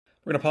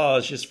We're going to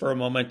pause just for a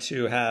moment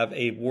to have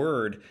a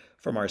word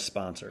from our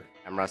sponsor.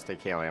 I'm Rusty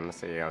Keeley. I'm the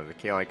CEO of the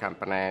Keeley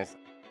Companies.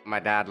 My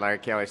dad, Larry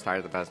Keeley,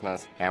 started the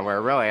business, and we're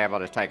really able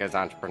to take his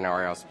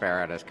entrepreneurial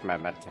spirit, his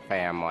commitment to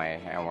family,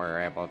 and we're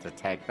able to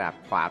take that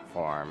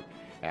platform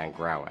and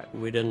grow it.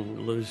 We didn't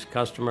lose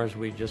customers,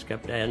 we just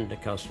kept adding to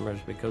customers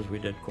because we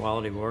did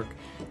quality work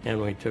and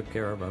we took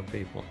care of our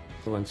people.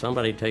 When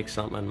somebody takes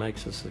something and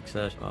makes a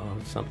success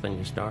of something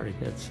you started,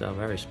 it's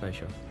very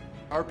special.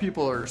 Our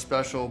people are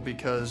special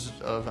because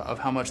of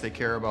how much they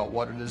care about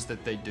what it is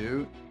that they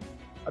do.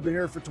 I've been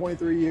here for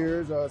 23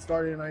 years,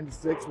 started in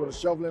 '96 with a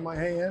shovel in my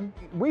hand.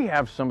 We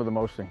have some of the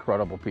most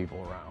incredible people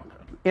around.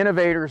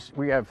 Innovators,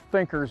 we have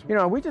thinkers,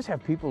 we just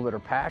have people that are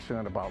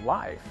passionate about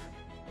life.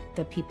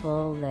 The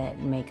people that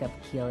make up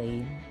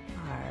Keeley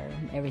are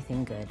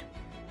everything good.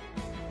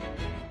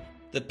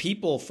 The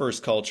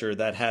people-first culture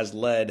that has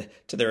led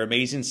to their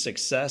amazing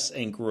success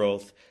and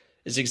growth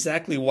is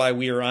exactly why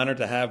we are honored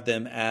to have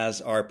them as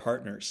our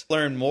partners.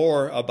 Learn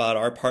more about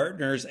our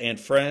partners and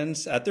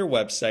friends at their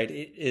website.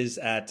 It is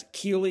at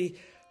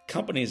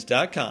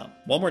KeeleyCompanies.com.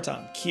 One more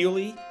time,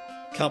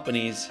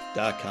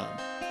 KeeleyCompanies.com.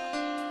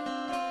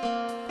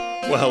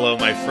 Well, hello,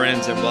 my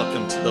friends, and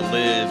welcome to the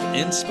Live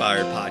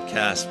Inspired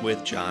podcast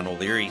with John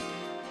O'Leary.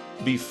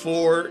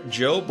 Before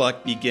Joe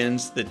Buck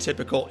begins the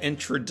typical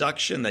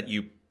introduction that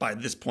you, by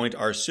this point,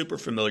 are super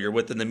familiar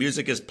with, and the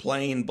music is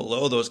playing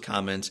below those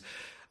comments,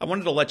 I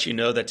wanted to let you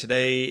know that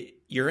today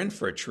you're in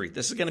for a treat.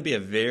 This is going to be a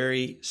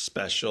very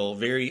special,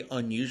 very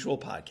unusual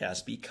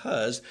podcast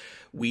because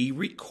we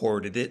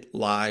recorded it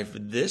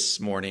live this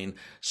morning,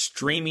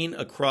 streaming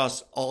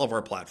across all of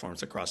our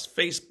platforms, across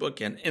Facebook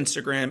and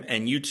Instagram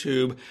and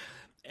YouTube.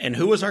 And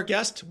who was our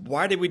guest?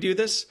 Why did we do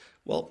this?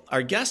 Well,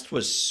 our guest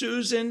was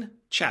Susan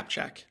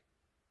Ciapciak.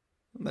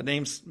 The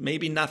name's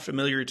maybe not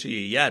familiar to you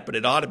yet, but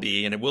it ought to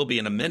be, and it will be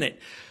in a minute.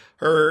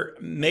 Her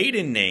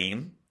maiden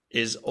name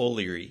is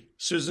O'Leary.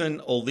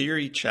 Susan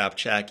O'Leary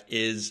Ciapciak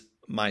is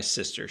my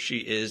sister. She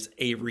is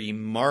a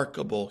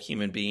remarkable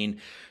human being.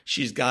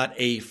 She's got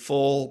a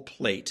full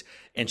plate,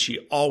 and she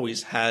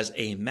always has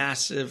a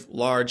massive,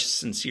 large,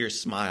 sincere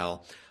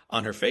smile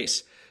on her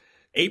face.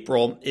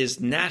 April is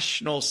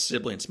National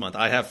Siblings Month.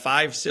 I have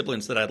 5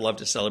 siblings that I'd love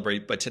to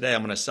celebrate, but today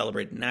I'm going to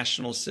celebrate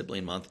National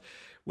Sibling Month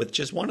with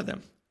just one of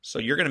them. So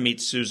you're going to meet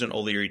Susan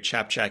O'Leary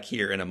Ciapciak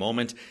here in a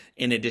moment.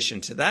 In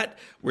addition to that,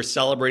 we're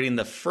celebrating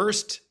the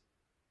first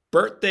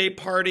birthday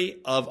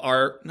party of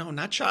our, no,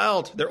 not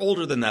child. They're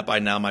older than that by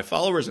now. My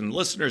followers and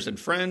listeners and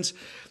friends,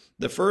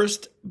 the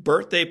first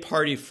birthday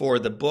party for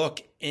the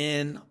book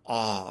In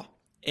Awe.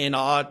 In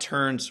Awe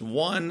turns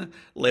 1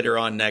 later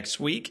on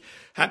next week.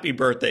 Happy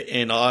birthday,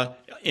 In Awe.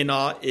 In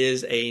Awe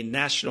is a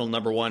national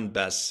 #1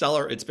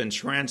 bestseller. It's been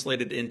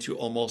translated into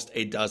almost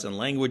a dozen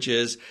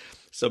languages.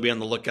 So be on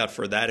the lookout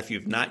for that. If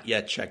you've not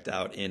yet checked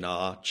out In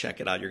Awe,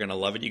 check it out. You're going to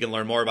love it. You can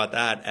learn more about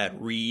that at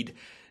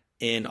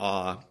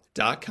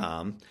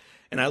readinawe.com.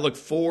 And I look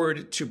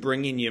forward to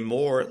bringing you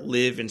more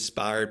Live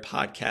Inspired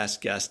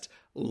podcast guests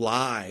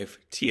live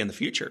to you in the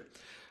future.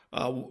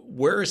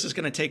 Where is this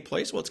going to take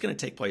place? Well, it's going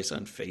to take place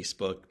on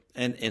Facebook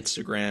and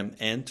Instagram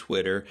and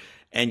Twitter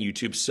and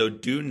YouTube. So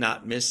do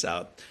not miss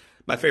out.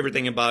 My favorite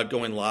thing about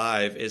going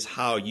live is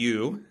how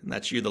you, and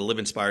that's you, the Live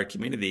Inspired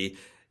community,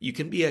 you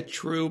can be a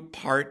true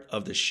part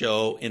of the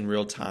show in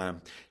real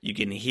time. You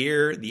can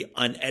hear the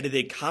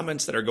unedited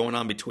comments that are going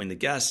on between the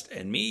guest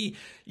and me.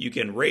 You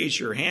can raise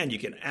your hand. You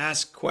can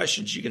ask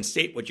questions. You can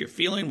state what you're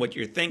feeling, what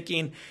you're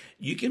thinking.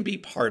 You can be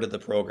part of the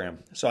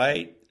program. So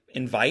I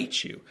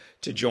invite you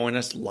to join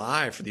us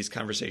live for these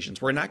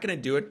conversations. We're not going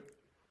to do it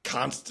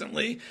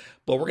constantly,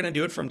 but we're going to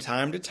do it from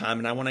time to time.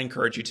 And I want to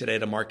encourage you today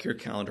to mark your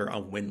calendar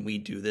on when we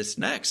do this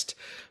next.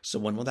 So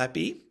when will that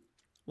be?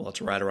 Well,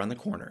 it's right around the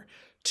corner.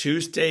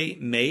 Tuesday,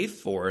 May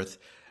 4th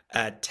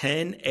at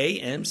 10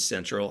 a.m.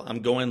 Central.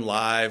 I'm going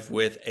live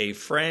with a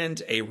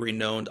friend, a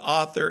renowned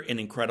author, an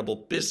incredible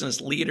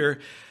business leader,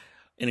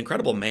 an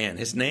incredible man.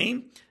 His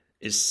name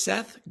is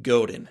Seth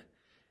Godin.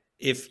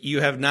 If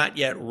you have not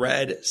yet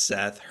read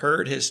Seth,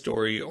 heard his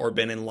story, or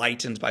been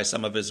enlightened by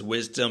some of his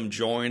wisdom,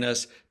 join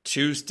us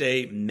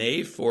Tuesday,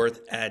 May 4th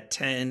at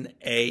 10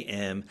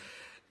 a.m.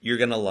 You're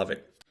going to love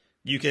it.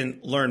 You can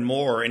learn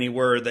more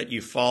anywhere that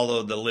you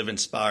follow the Live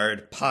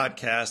Inspired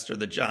podcast or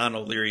the John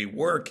O'Leary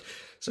work.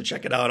 So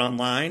check it out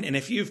online. And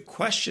if you have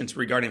questions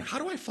regarding how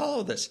do I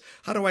follow this?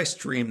 How do I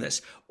stream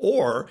this?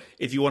 Or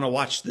if you want to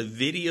watch the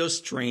video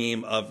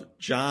stream of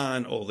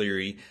John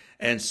O'Leary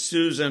and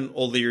Susan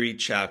O'Leary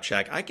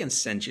Ciapciak, I can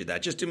send you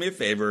that. Just do me a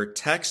favor.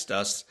 Text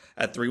us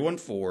at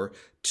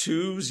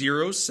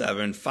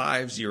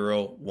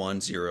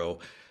 314-207-5010,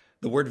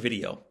 the word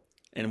video.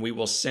 And we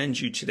will send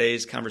you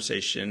today's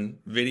conversation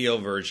video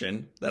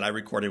version that I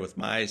recorded with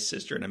my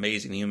sister, an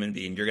amazing human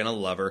being. You're going to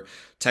love her.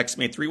 Text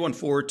me at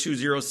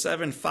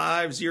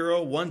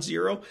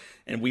 314-207-5010,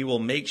 and we will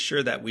make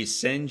sure that we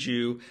send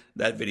you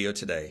that video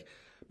today.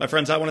 My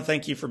friends, I want to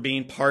thank you for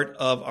being part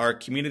of our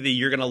community.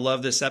 You're going to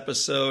love this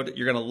episode.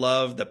 You're going to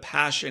love the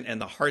passion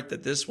and the heart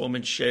that this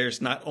woman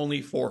shares, not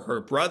only for her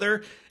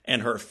brother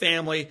and her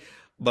family,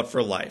 but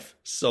for life.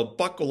 So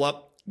buckle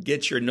up,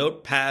 get your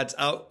notepads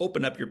out,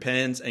 open up your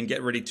pens, and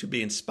get ready to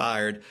be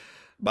inspired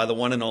by the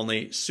one and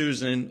only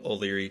Susan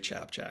O'Leary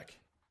Ciapciak.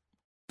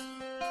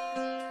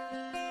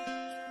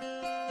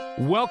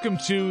 Welcome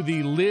to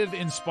the Live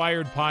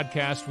Inspired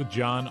podcast with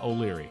John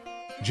O'Leary.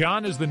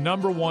 John is the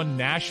 #1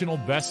 national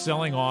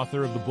best-selling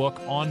author of the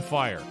book On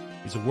Fire.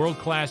 He's a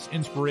world-class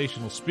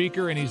inspirational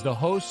speaker, and he's the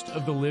host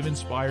of the Live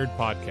Inspired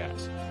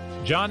podcast.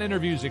 John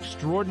interviews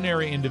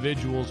extraordinary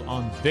individuals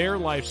on their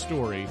life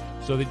story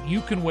so that you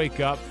can wake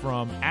up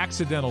from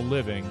accidental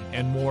living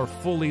and more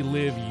fully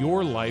live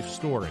your life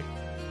story.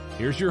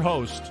 Here's your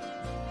host,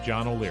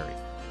 John O'Leary.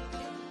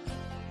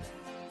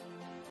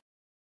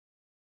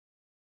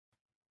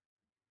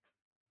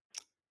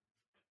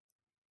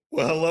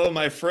 Well, hello,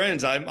 my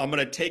friends. I'm going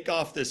to take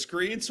off the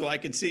screen so I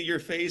can see your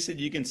face and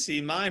you can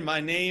see mine.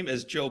 My name,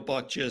 as Joe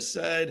Buck just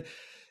said,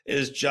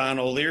 is John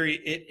O'Leary.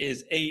 It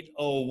is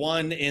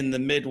 8:01 in the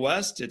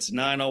Midwest. It's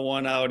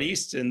 9:01 out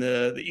east in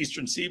the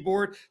Eastern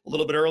Seaboard, a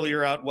little bit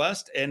earlier out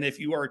west. And if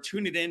you are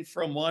tuning in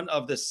from one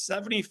of the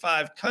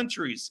 75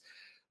 countries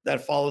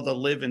that follow the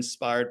Live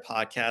Inspired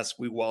podcast,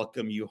 we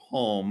welcome you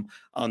home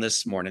on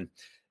this morning.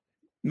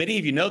 Many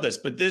of you know this,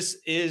 but this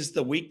is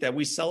the week that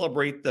we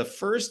celebrate the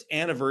first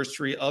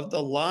anniversary of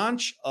the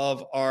launch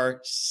of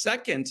our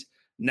second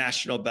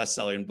national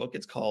best-selling book.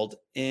 It's called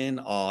In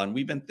Awe, and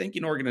we've been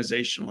thinking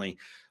organizationally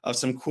of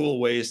some cool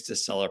ways to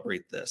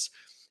celebrate this.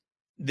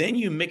 Then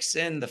you mix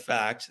in the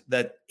fact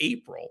that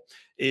April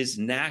is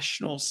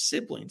National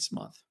Siblings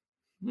Month.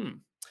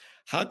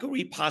 How could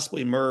we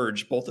possibly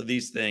merge both of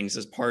these things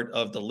as part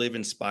of the Live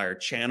Inspired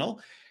channel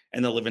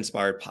and the Live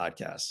Inspired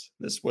podcast?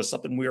 This was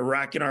something we were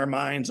racking our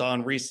minds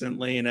on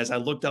recently, and as I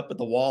looked up at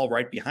the wall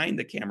right behind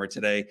the camera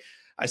today,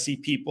 I see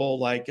people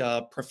like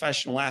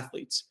professional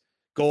athletes,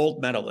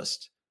 gold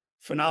medalists,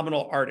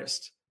 phenomenal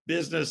artists,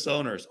 business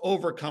owners,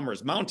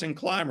 overcomers, mountain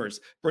climbers,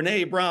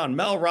 Brene Brown,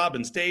 Mel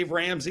Robbins, Dave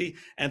Ramsey,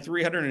 and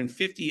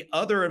 350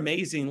 other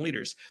amazing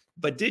leaders.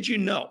 But did you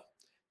know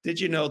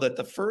that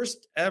the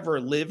first ever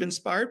Live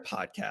Inspired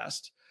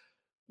podcast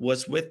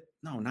was with,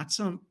 no, not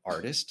some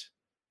artist,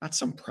 not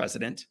some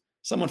president,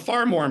 someone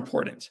far more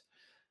important,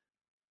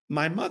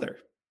 my mother.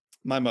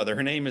 My mother,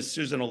 her name is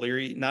Susan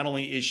O'Leary. Not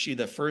only is she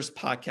the first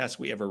podcast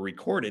we ever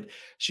recorded,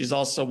 she's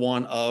also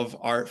one of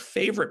our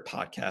favorite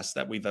podcasts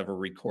that we've ever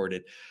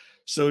recorded.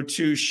 So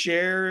to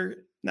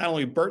share not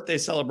only birthday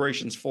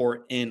celebrations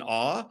for In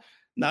Awe,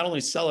 not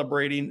only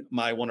celebrating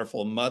my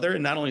wonderful mother,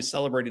 and not only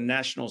celebrating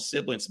National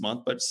Siblings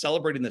Month, but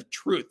celebrating the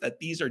truth that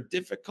these are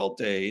difficult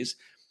days,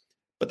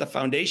 but the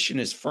foundation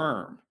is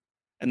firm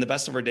and the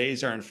best of our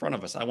days are in front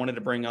of us. I wanted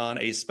to bring on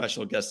a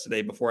special guest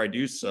today. Before I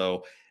do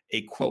so,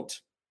 a quote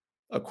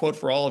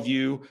for all of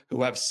you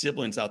who have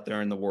siblings out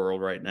there in the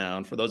world right now,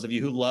 and for those of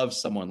you who love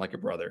someone like a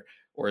brother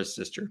or a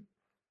sister.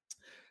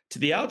 To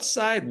the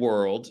outside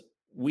world,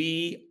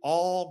 we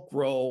all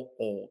grow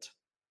old,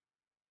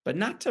 but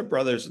not to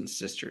brothers and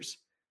sisters.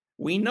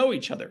 We know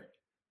each other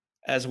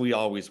as we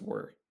always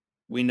were.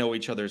 We know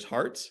each other's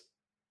hearts.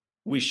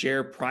 We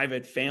share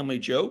private family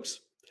jokes.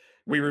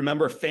 We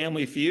remember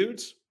family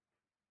feuds,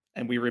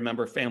 and we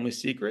remember family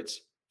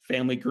secrets,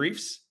 family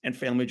griefs, and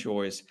family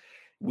joys.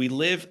 We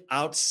live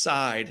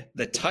outside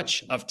the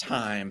touch of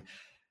time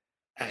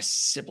as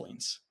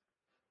siblings.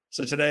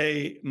 So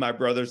today, my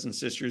brothers and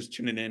sisters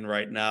tuning in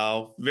right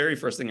now, very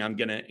first thing I'm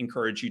going to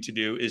encourage you to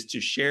do is to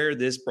share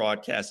this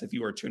broadcast if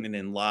you are tuning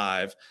in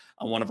live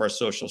on one of our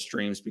social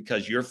streams,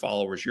 because your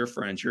followers, your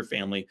friends, your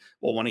family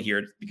will want to hear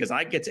it, because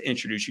I get to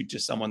introduce you to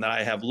someone that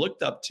I have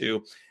looked up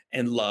to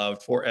and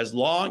loved for as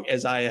long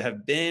as I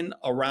have been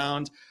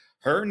around.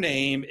 Her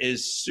name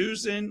is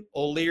Susan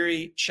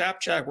O'Leary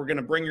Ciapciak. We're going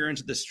to bring her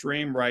into the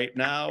stream right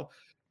now.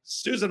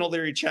 Susan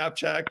O'Leary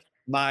Ciapciak,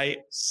 my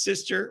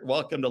sister,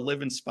 welcome to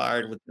Live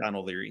Inspired with John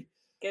O'Leary.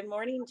 Good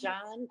morning,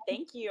 John.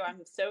 Thank you.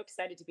 I'm so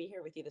excited to be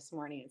here with you this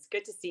morning. It's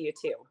good to see you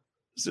too.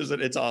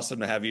 Susan, it's awesome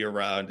to have you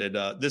around.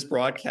 And this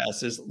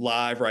broadcast is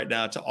live right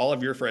now to all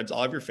of your friends,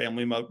 all of your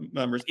family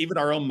members. Even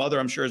our own mother,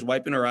 I'm sure, is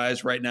wiping her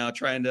eyes right now,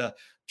 trying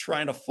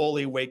to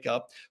fully wake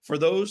up. For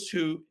those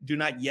who do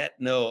not yet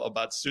know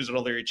about Susan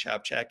O'Leary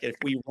Ciapciak, if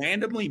we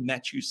randomly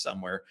met you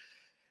somewhere,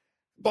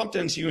 bumped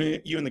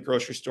into you in the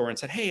grocery store and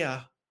said, "Hey,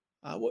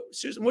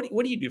 Susan,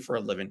 what do you do for a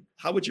living?"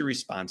 How would you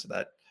respond to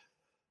that?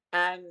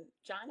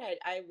 John,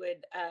 I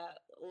would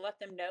let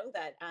them know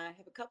that I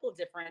have a couple of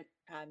different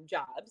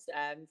jobs.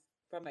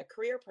 From a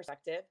career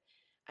perspective,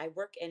 I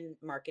work in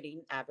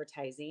marketing,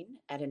 advertising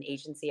at an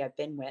agency I've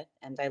been with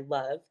and I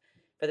love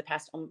for the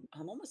past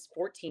almost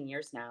 14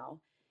 years now.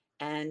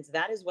 And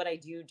that is what I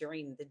do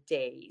during the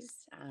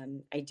days.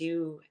 I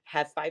do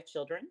have 5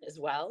 children as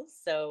well.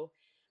 So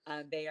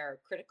they are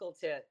critical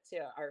to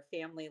our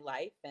family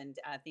life, and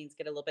things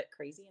get a little bit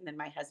crazy. And then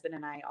my husband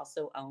and I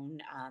also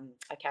own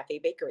a cafe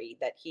bakery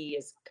that he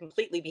is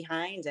completely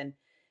behind and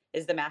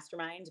is the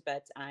mastermind,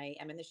 but I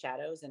am in the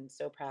shadows and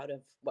so proud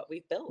of what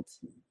we've built.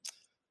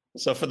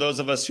 So for those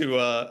of us who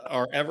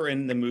are ever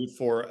in the mood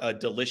for a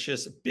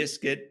delicious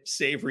biscuit,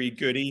 savory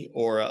goodie,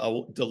 or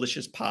a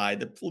delicious pie,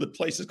 the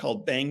place is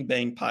called Bang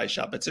Bang Pie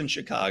Shop. It's in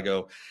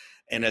Chicago,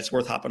 and it's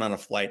worth hopping on a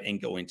flight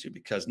and going to,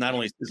 because not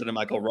only Susan and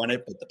Michael run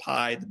it, but the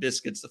pie, the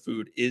biscuits, the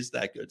food is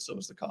that good. So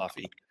is the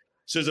coffee.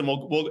 Susan,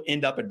 we'll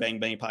end up at Bang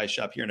Bang Pie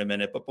Shop here in a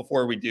minute. But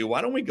before we do,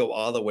 why don't we go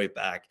all the way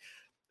back?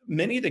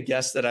 Many of the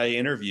guests that I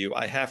interview,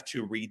 I have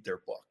to read their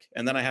book,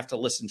 and then I have to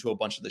listen to a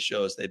bunch of the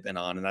shows they've been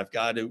on, and I've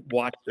got to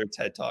watch their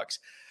TED Talks.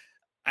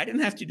 I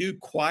didn't have to do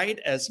quite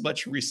as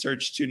much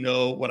research to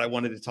know what I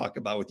wanted to talk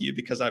about with you,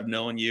 because I've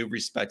known you,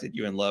 respected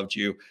you, and loved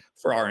you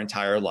for our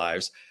entire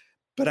lives.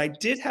 But I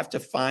did have to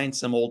find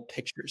some old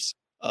pictures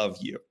of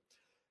you.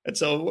 And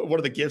so one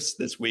of the gifts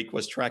this week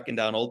was tracking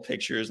down old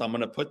pictures. I'm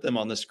going to put them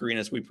on the screen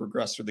as we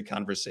progress through the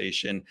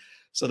conversation,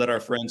 so that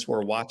our friends who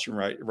are watching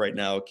right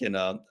now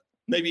can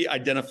maybe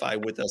identify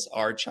with us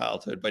our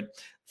childhood. But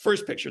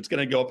first picture, it's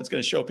going to go up. It's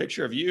going to show a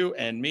picture of you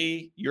and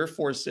me, your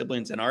 4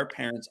 siblings, and our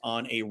parents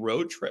on a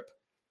road trip.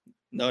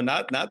 No,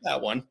 not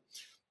that one.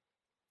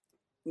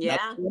 Yeah.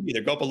 Not that one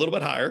either. Go up a little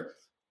bit higher.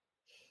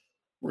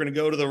 We're going to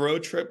go to the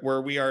road trip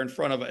where we are in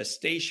front of a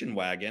station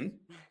wagon.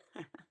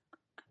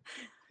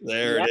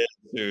 There Yep.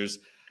 it is, Suze.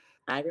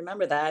 I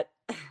remember that.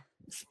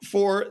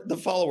 For the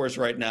followers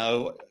right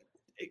now,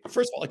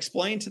 first of all,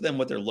 explain to them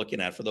what they're looking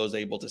at, for those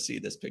able to see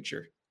this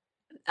picture.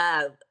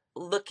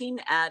 Looking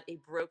at a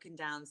broken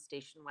down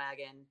station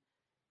wagon,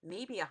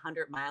 maybe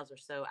 100 miles or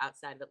so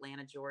outside of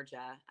Atlanta,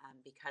 Georgia,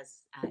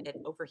 because it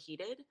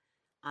overheated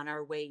on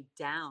our way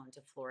down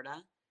to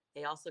Florida.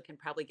 They also can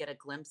probably get a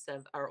glimpse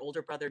of our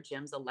older brother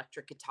Jim's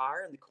electric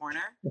guitar in the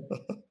corner,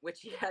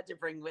 which he had to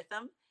bring with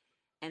him,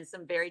 and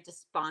some very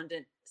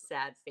despondent,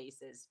 sad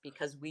faces,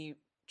 because we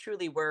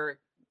truly were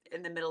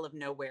in the middle of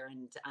nowhere,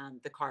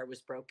 and the car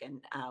was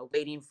broken,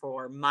 waiting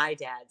for my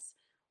dad's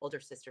older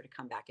sister to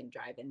come back and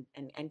drive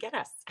and get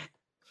us.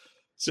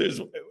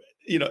 So,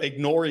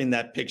 ignoring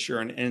that picture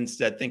and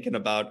instead thinking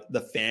about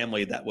the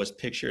family that was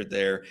pictured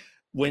there.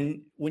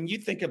 When you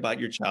think about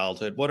your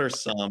childhood, what are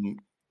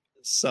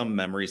some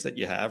memories that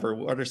you have, or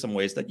what are some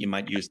ways that you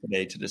might use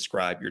today to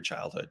describe your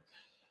childhood?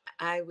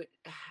 I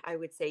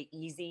would say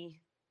easy,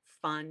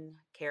 fun,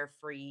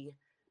 carefree,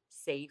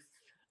 safe,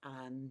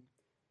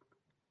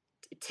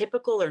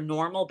 typical or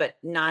normal, but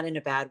not in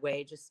a bad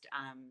way. Just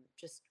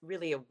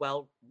really a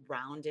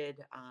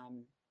well-rounded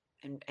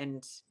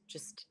and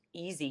just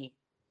easy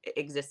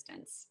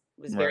existence.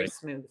 It was very Right.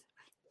 smooth.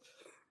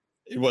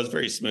 It was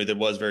very smooth. It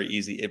was very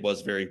easy. It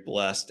was very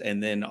blessed.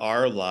 And then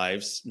our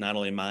lives, not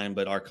only mine,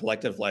 but our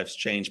collective lives,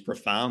 changed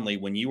profoundly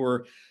when you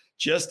were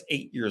just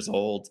 8 years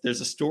old.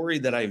 There's a story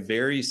that I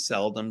very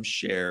seldom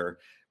share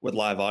with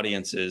live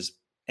audiences.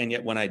 And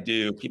yet when I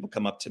do, people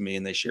come up to me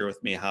and they share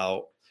with me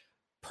how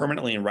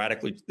permanently and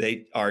radically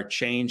they are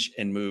changed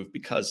and moved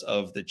because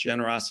of the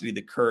generosity,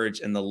 the courage,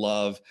 and the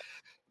love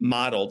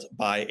modeled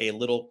by a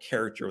little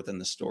character within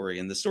the story.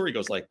 And the story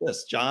goes like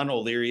this. John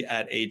O'Leary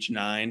at age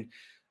 9.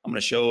 I'm going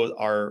to show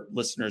our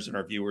listeners and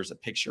our viewers a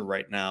picture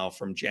right now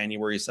from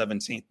January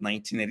 17th,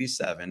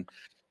 1987.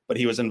 But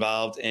he was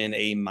involved in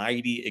a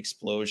mighty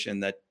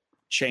explosion that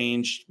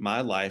changed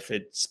my life.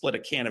 It split a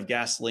can of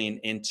gasoline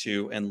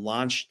into and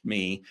launched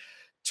me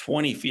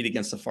 20 feet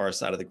against the far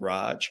side of the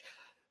garage.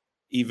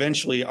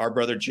 Eventually, our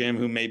brother Jim,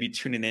 who may be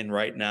tuning in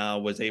right now,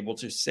 was able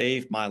to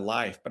save my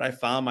life. But I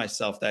found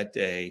myself that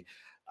day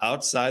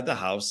outside the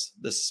house.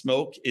 The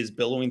smoke is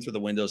billowing through the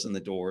windows and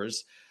the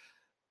doors.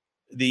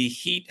 The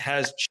heat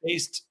has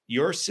chased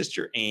your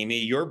sister Amy,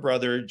 your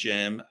brother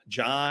Jim,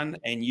 John,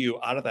 and you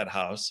out of that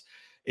house.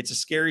 It's a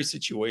scary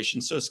situation,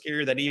 so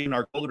scary that even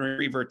our golden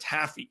retriever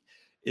Taffy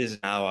is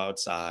now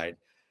outside.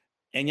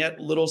 And yet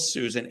little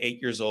Susan,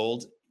 8 years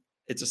old,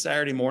 it's a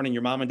Saturday morning,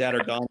 your mom and dad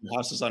are gone, the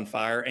house is on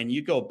fire, and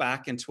you go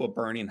back into a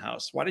burning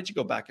house. Why did you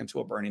go back into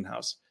a burning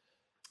house?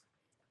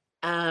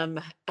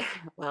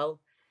 Well,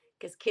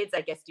 because kids, I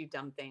guess, do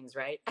dumb things,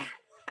 right?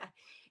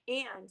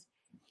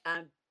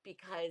 And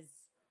because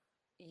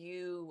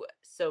you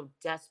so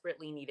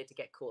desperately needed to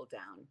get cooled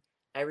down.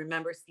 I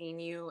remember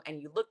seeing you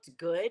and you looked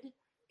good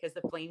because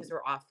the flames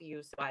were off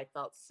you. So I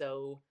felt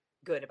so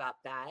good about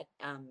that.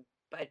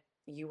 But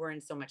you were in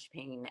so much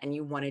pain and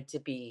you wanted to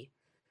be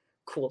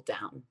cooled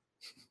down.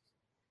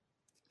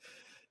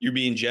 You're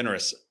being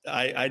generous.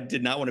 I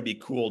did not want to be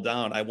cooled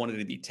down. I wanted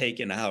to be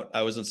taken out.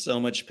 I was in so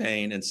much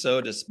pain and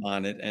so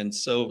despondent and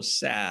so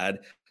sad,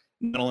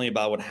 not only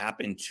about what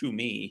happened to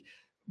me,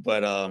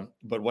 but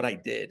what I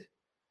did.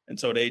 And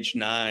so at age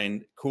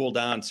 9, cool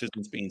down,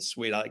 Susan's being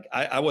sweet.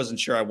 I wasn't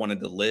sure I wanted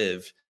to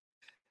live.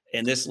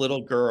 And this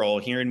little girl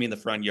hearing me in the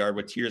front yard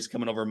with tears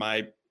coming over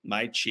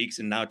my cheeks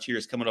and now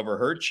tears coming over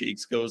her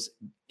cheeks goes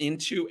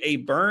into a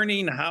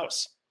burning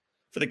house.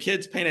 For the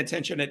kids paying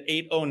attention at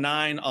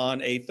 8:09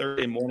 on a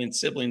Thursday morning,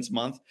 Siblings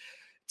Month,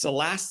 it's the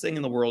last thing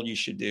in the world you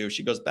should do.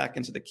 She goes back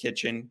into the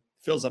kitchen,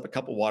 fills up a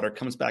cup of water,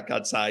 comes back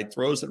outside,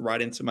 throws it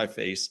right into my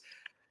face.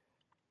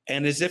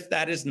 And as if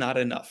that is not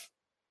enough,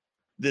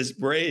 this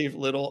brave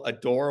little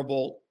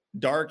adorable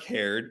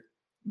dark-haired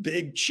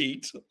big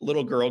cheeked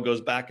little girl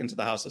goes back into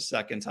the house a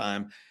second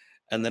time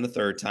and then a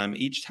third time,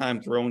 each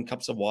time throwing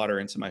cups of water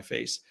into my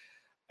face.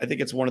 I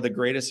think it's one of the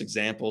greatest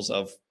examples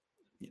of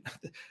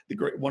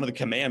one of the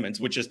commandments,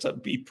 which is to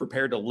be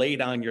prepared to lay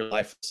down your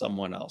life for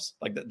someone else.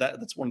 Like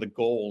that's one of the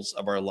goals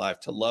of our life,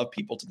 to love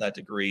people to that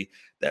degree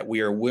that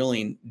we are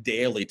willing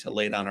daily to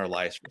lay down our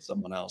lives for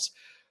someone else.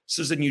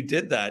 Susan, you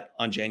did that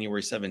on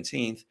January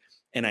 17th,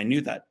 and I knew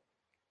that.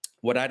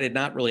 What I did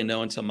not really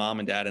know until Mom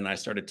and Dad and I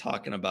started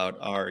talking about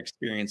our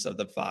experience of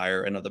the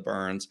fire and of the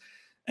burns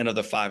and of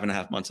the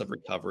 5.5 months of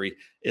recovery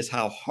is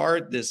how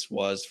hard this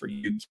was for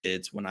you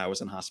kids when I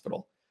was in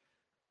hospital.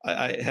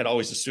 I had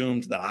always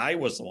assumed that I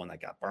was the one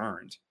that got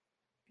burned.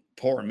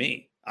 Poor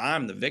me.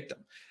 I'm the victim.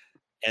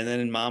 And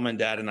then Mom and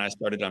Dad and I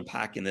started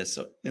unpacking this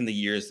in the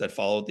years that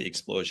followed the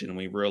explosion. And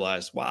we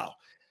realized, wow,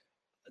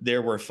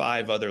 there were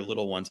 5 other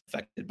little ones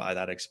affected by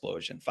that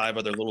explosion, 5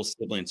 other little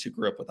siblings who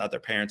grew up without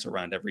their parents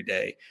around every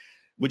day.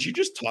 Would you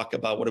just talk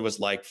about what it was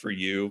like for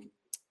you?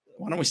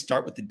 Why don't we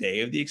start with the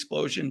day of the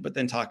explosion, but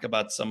then talk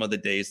about some of the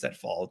days that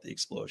followed the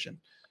explosion?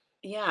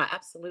 Yeah,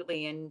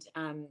 absolutely. And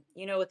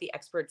you know what the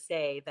experts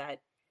say, that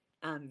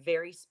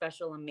very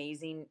special,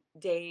 amazing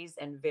days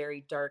and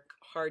very dark,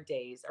 hard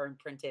days are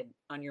imprinted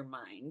on your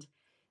mind.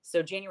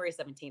 So January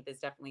 17th is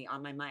definitely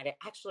on my mind. I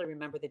actually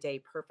remember the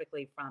day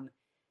perfectly from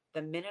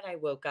the minute I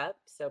woke up,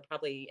 so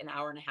probably an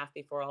hour and a half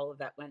before all of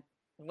that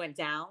went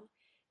down,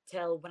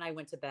 till when I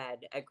went to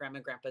bed at Grandma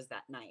and Grandpa's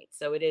that night.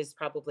 So it is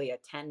probably a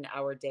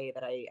 10-hour day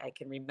that I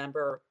can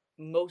remember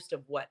most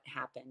of what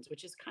happened,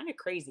 which is kind of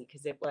crazy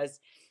because it was,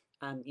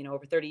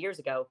 over 30 years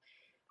ago.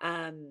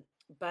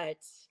 But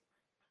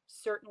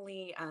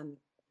certainly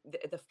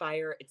the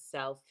fire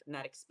itself and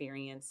that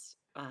experience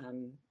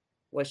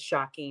was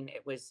shocking.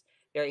 It was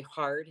very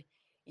hard.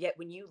 Yet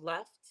when you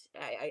left,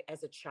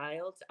 as a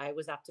child, I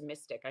was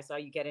optimistic. I saw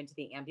you get into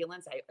the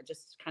ambulance. I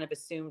just kind of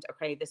assumed,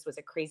 okay, this was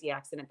a crazy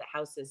accident. The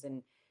house is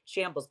in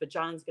shambles, but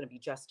John's going to be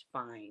just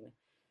fine.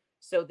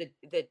 So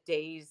the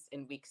days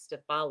and weeks to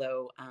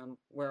follow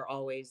were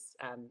always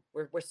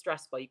were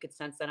stressful. You could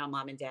sense that on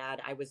Mom and Dad.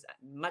 I was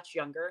much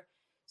younger,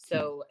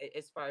 so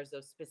as far as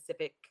those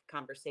specific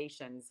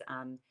conversations,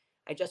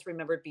 I just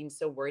remembered being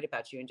so worried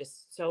about you and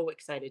just so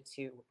excited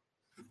to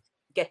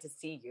get to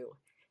see you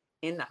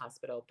in the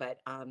hospital. But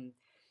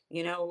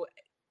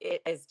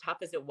as tough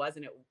as it was,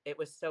 and it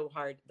was so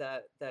hard.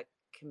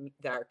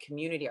 Our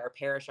community, our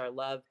parish, our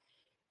love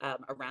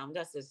around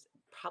us is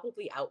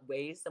probably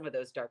outweighs some of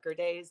those darker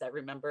days. I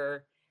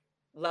remember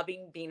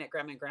loving being at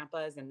Grandma and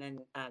Grandpa's, and then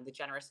the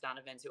generous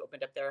Donovans who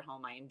opened up their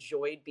home. I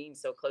enjoyed being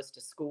so close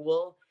to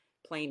school,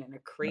 playing in a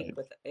creek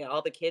with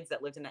all the kids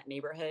that lived in that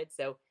neighborhood.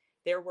 So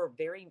there were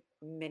very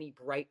many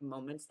bright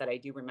moments that I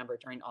do remember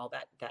during all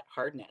that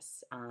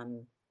hardness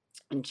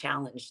and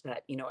challenge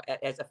that,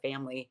 as a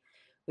family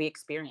we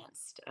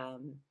experienced.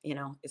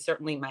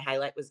 Certainly my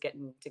highlight was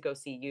getting to go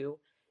see you.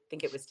 I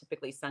think it was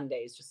typically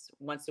Sundays, just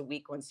once a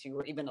week, once you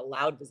were even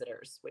allowed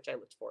visitors, which I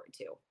looked forward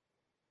to.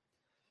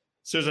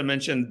 Susan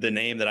mentioned the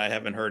name that I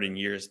haven't heard in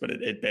years, but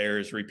it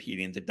bears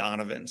repeating, the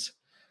Donovans.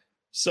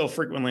 So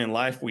frequently in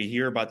life, we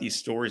hear about these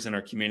stories in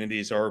our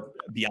communities or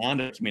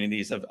beyond our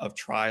communities of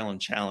trial and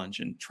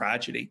challenge and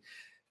tragedy.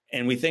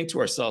 And we think to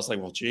ourselves, like,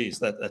 well, geez,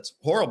 that's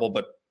horrible,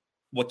 but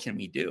what can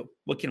we do?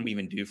 What can we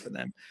even do for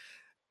them?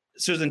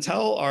 Susan,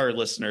 tell our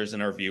listeners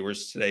and our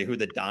viewers today who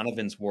the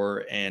Donovans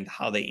were and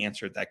how they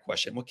answered that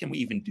question. What can we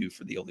even do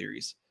for the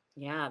O'Learys?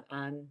 Yeah,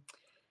 a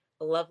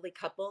lovely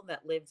couple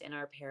that lived in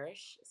our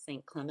parish,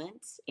 St.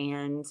 Clement.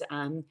 And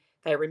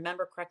if I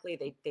remember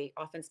correctly, they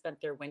often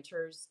spent their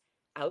winters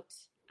out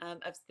of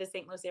the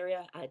St. Louis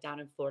area, down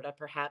in Florida,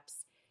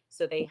 perhaps.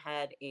 So they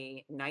had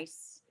a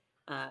nice,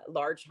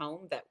 large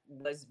home that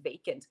was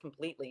vacant,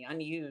 completely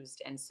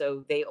unused. And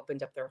so they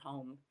opened up their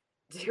home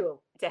to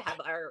have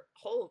our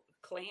whole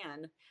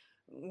clan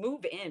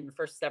move in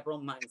for several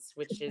months,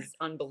 which is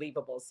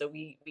unbelievable. So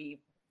we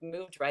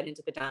moved right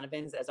into the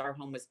Donovans as our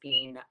home was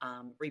being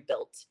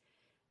rebuilt.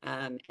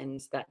 And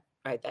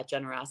that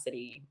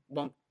generosity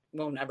won't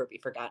ever be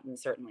forgotten,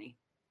 certainly.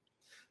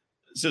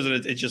 Susan,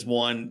 it's just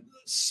one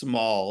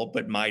small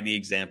but mighty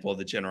example of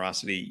the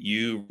generosity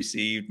you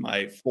received,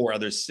 my 4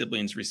 other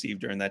siblings received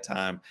during that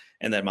time,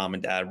 and that Mom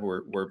and Dad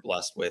were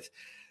blessed with.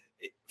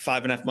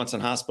 5.5 months in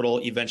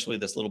hospital. Eventually,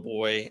 this little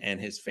boy and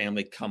his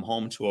family come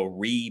home to a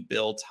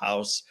rebuilt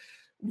house.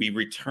 We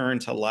return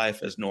to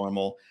life as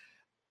normal.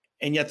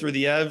 And yet through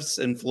the ebbs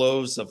and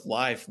flows of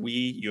life,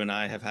 you and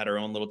I have had our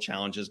own little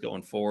challenges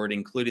going forward,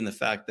 including the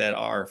fact that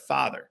our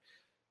father,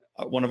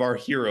 one of our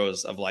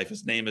heroes of life,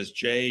 his name is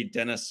J.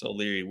 Dennis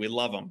O'Leary. We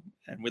love him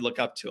and we look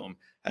up to him,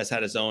 has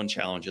had his own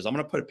challenges. I'm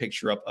going to put a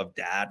picture up of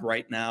Dad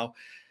right now.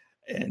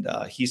 And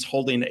he's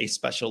holding a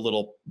special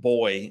little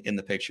boy in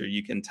the picture.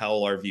 You can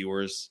tell our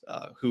viewers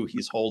who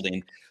he's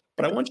holding.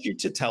 But I want you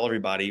to tell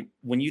everybody,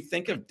 when you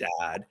think of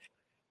Dad,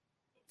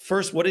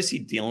 first, what is he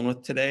dealing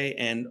with today?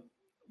 And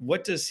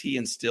what does he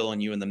instill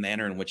in you in the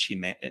manner in which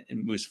he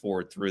moves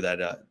forward through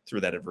that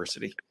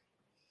adversity?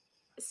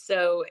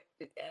 So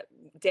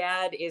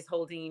Dad is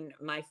holding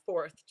my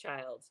 4th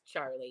child,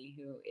 Charlie,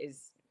 who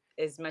is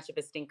as much of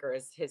a stinker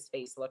as his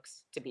face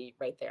looks to be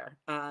right there.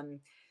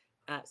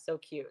 So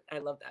cute. I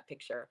love that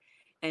picture.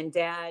 And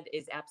Dad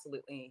is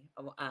absolutely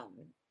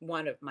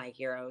one of my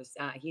heroes.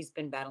 He's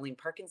been battling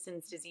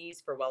Parkinson's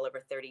disease for well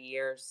over 30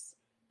 years,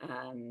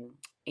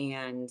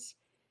 and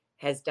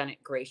has done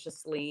it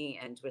graciously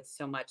and with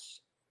so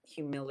much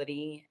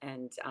humility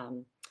and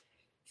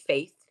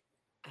faith.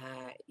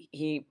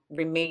 He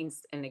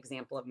remains an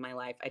example of my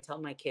life. I tell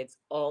my kids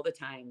all the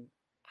time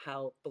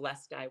how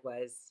blessed I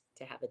was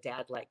to have a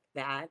dad like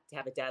that,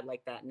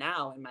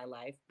 now in my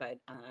life. But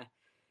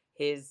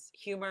his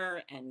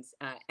humor and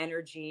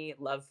energy,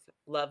 love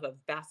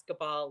of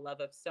basketball,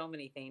 love of so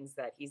many things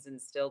that he's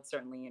instilled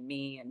certainly in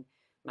me and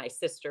my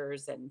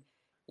sisters and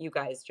you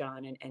guys,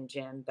 John and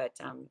Jim. But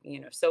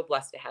so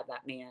blessed to have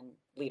that man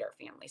lead our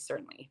family,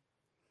 certainly.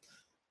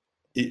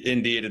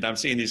 Indeed. And I'm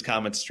seeing these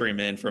comments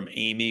stream in from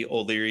Amy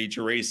O'Leary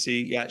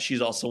Ciapciak. Yeah,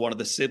 she's also one of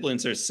the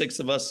siblings. There's 6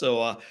 of us.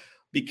 So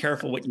be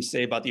careful what you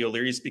say about the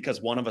O'Learys,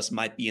 because one of us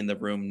might be in the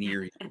room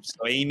near you.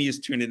 So Amy is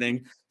tuning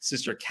in.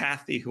 Sister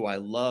Kathy, who I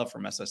love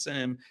from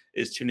SSM,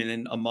 is tuning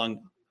in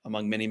among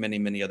many, many,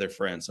 many other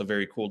friends. So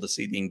very cool to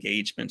see the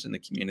engagement in the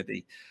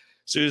community.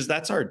 Suze,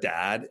 that's our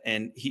dad.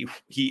 And he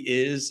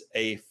is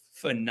a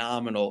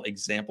phenomenal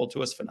example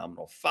to us,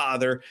 phenomenal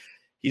father.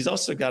 He's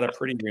also got a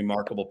pretty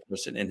remarkable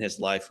person in his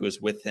life who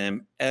is with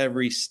him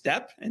every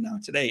step, and now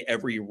today,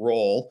 every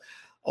role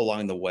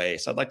along the way.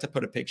 So I'd like to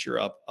put a picture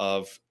up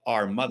of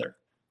our mother.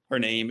 Her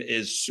name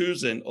is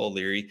Susan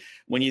O'Leary.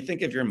 When you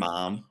think of your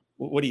mom,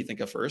 what do you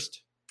think of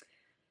first?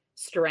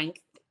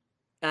 Strength,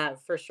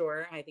 for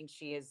sure. I think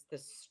she is the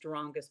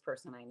strongest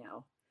person I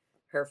know.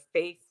 Her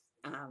faith,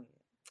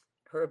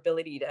 her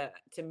ability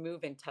to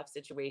move in tough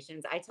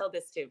situations. I tell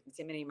this to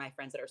many of my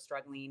friends that are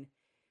struggling.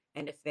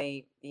 And if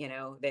they,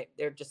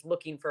 they're just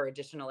looking for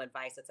additional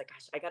advice, it's like,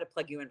 gosh, I got to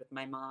plug you in with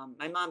my mom.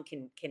 My mom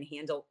can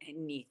handle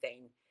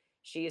anything.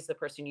 She is the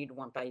person you'd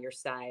want by your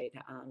side.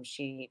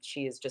 She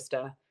is just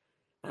a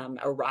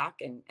rock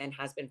and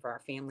has been for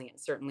our family, and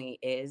certainly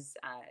is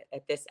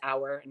at this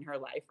hour in her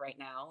life right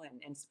now,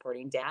 and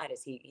supporting Dad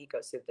as he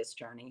goes through this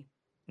journey.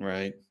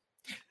 Right.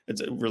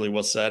 It's really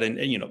well said.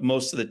 And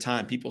most of the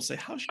time people say,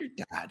 how's your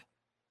dad?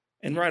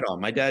 And right on.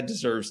 My dad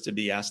deserves to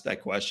be asked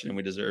that question, and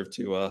we deserve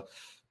to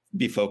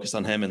be focused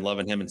on him and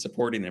loving him and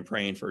supporting and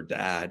praying for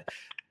Dad.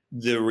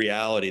 The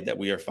reality that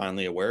we are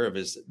finally aware of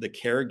is the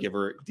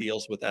caregiver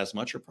deals with as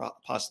much or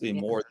possibly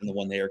more than the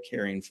one they are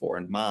caring for.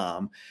 And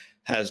Mom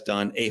has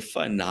done a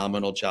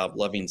phenomenal job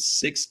loving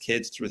 6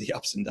 kids through the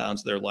ups and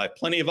downs of their life.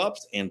 Plenty of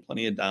ups and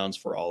plenty of downs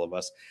for all of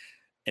us.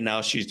 And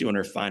now she's doing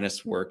her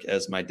finest work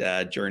as my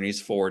dad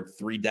journeys forward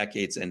 3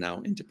 decades and now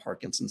into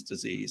Parkinson's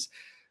disease.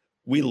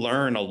 We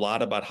learn a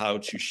lot about how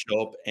to show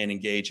up and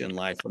engage in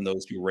life from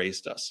those who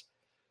raised us.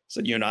 So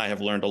you and I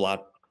have learned a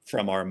lot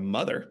from our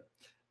mother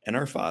and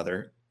our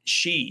father.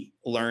 She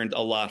learned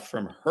a lot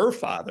from her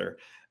father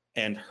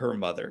and her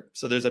mother.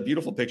 So there's a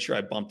beautiful picture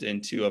I bumped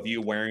into of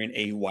you wearing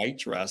a white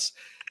dress,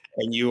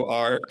 and you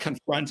are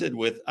confronted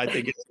with, I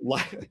think it's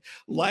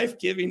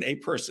life-giving a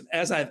person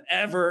as I've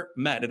ever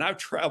met. And I've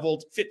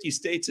traveled 50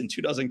 states and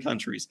 24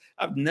 countries.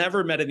 I've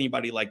never met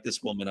anybody like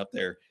this woman up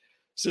there.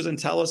 Susan,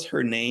 tell us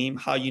her name,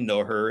 how you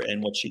know her,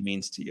 and what she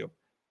means to you.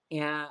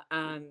 Yeah.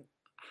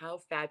 How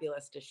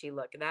fabulous does she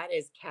look? That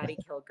is Cadey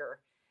Kilger.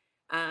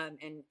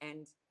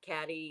 And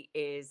Cadey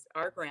is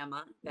our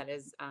grandma. That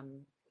is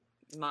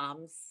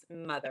Mom's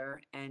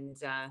mother, and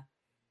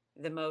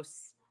the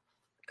most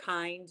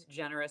kind,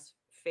 generous,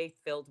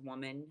 faith-filled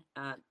woman.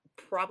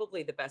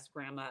 Probably the best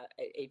grandma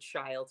a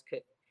child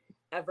could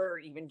ever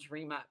even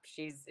dream up.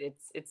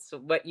 It's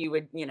what you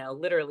would,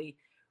 literally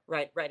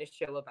write a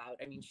show about.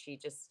 I mean, she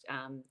just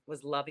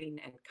was loving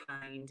and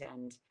kind,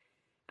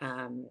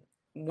 and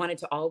wanted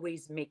to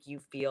always make you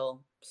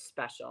feel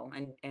special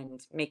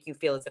and make you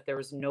feel as if there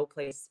was no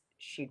place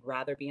she'd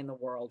rather be in the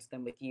world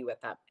than with you at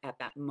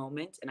that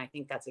moment. And I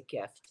think that's a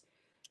gift,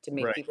 to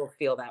make people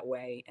feel that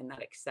way and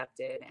that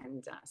accepted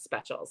and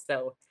special.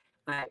 So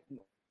I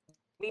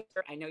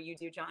know you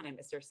do, John. I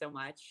miss her so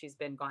much. She's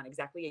been gone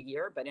exactly a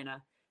year, but in a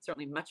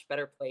certainly much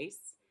better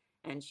place.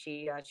 And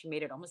she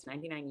made it almost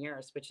 99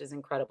 years, which is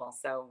incredible.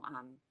 So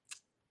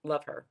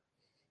love her.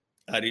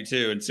 I do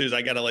too. And Suze,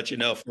 I got to let you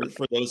know,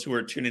 for those who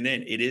are tuning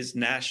in, it is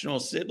National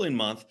Sibling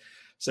Month.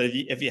 So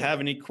if you have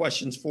any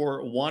questions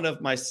for one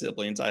of my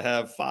siblings, I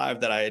have 5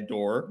 that I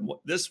adore.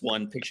 This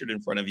one pictured in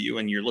front of you,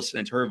 and you're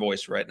listening to her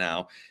voice right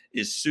now,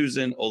 is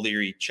Susan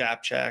O'Leary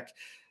Ciapciak.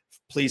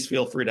 Please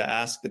feel free to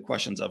ask the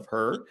questions of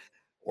her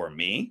or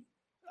me.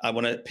 I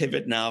want to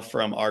pivot now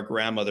from our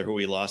grandmother, who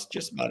we lost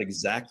just about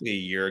exactly a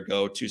year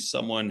ago, to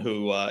someone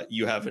who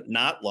you have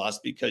not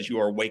lost because you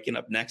are waking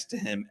up next to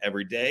him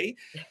every day.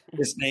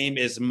 His name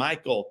is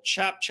Michael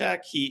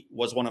Ciapciak. He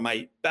was one of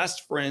my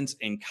best friends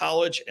in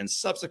college, and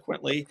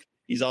subsequently,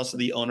 he's also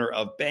the owner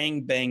of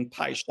Bang Bang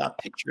Pie Shop,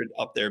 pictured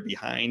up there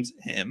behind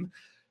him.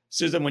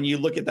 Susan, when you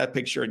look at that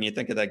picture and you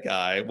think of that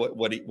guy,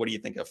 what do you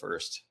think of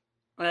first?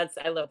 Well,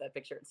 I love that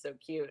picture. It's so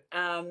cute.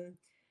 I'm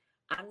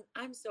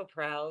so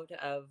proud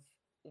of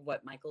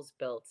what Michael's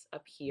built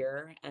up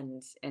here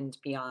and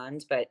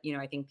beyond. But,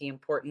 I think the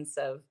importance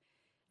of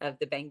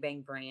the Bang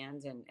Bang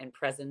brand and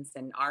presence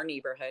in our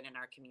neighborhood, in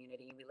our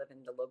community. We live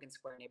in the Logan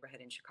Square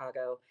neighborhood in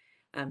Chicago.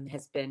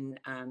 Has been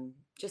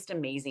just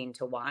amazing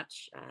to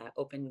watch.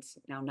 Opened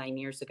now 9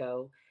 years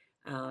ago,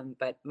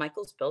 but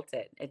Michael's built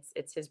it.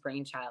 It's his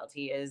brainchild.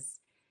 He is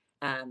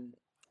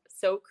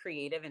so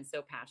creative and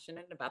so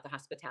passionate about the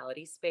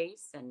hospitality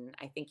space, and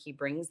I think he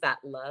brings that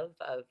love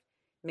of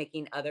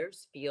making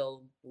others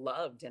feel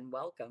loved and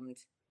welcomed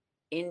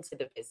into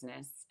the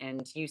business.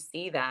 And you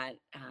see that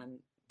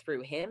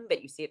through him,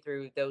 but you see it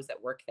through those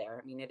that work there.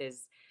 I mean, it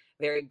is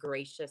very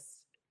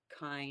gracious,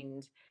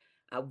 kind,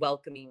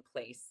 welcoming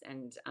place.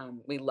 And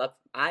I love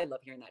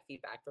hearing that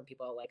feedback from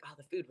people like, oh,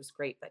 the food was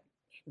great, but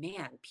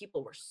man,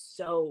 people were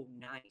so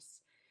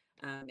nice.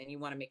 And you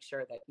want to make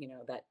sure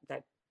that,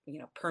 that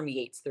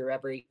permeates through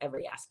every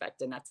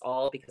aspect. And that's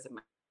all because of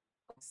Michael.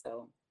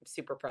 So I'm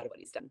super proud of what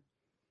he's done.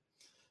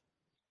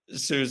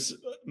 Suze,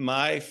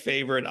 my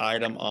favorite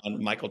item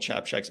on Michael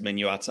Ciapciak's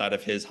menu outside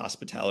of his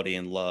hospitality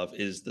and love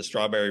is the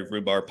strawberry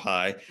rhubarb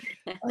pie.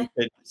 I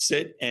could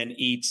sit and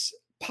eat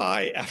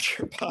pie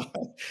after pie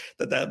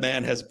that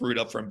man has brewed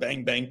up from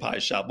Bang Bang Pie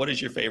Shop. What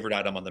is your favorite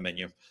item on the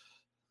menu?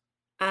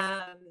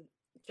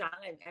 John,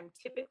 I'm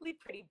typically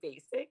pretty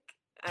basic.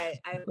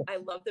 I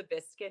love the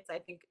biscuits. I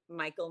think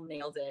Michael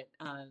nailed it.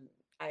 I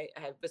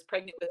was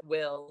pregnant with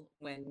Will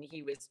when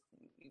he was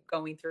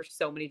going through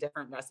so many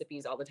different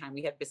recipes all the time.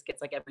 We had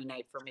biscuits like every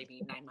night for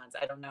maybe 9 months.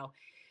 I don't know.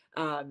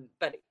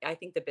 But I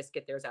think the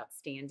biscuit there is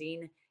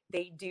outstanding.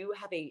 They do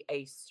have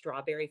a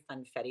strawberry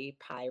funfetti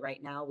pie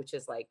right now, which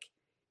is like,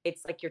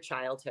 it's like your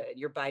childhood.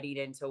 You're biting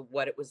into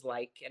what it was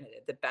like and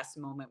the best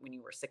moment when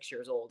you were 6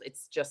 years old.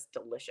 It's just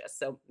delicious.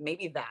 So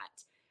maybe that,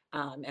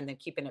 and then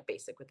keeping it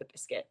basic with the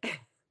biscuit.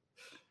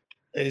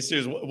 Hey,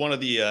 Suze, one of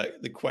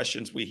the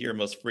questions we hear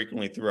most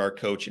frequently through our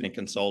coaching and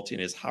consulting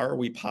is how are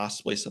we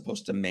possibly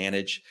supposed to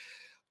manage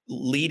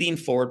leading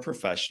forward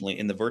professionally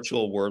in the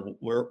virtual world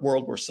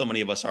where so many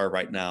of us are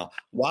right now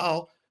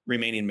while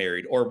remaining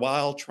married or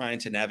while trying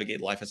to navigate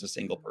life as a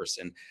single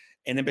person?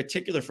 And in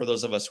particular, for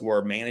those of us who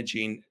are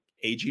managing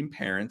aging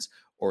parents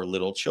or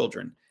little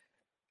children.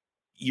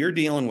 You're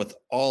dealing with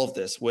all of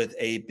this with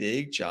a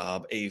big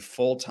job, a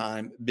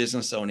full-time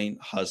business owning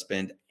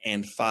husband,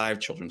 and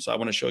 5 children. So I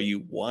want to show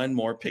you one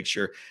more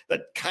picture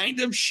that kind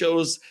of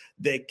shows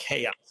the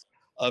chaos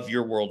of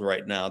your world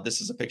right now.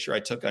 This is a picture I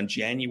took on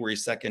January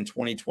 2nd,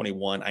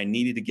 2021. I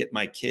needed to get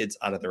my kids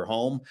out of their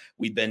home.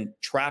 We'd been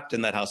trapped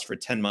in that house for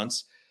 10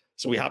 months.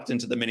 So we hopped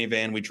into the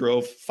minivan. We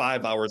drove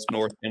 5 hours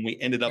north, and we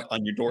ended up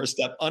on your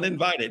doorstep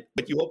uninvited.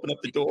 But you open up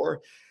the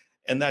door,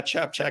 and that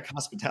Ciapciak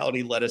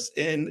hospitality let us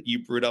in.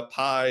 You brewed up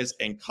pies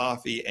and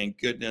coffee and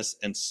goodness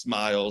and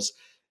smiles.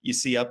 You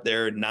see up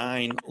there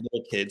 9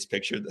 little kids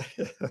pictured.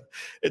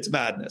 It's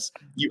madness.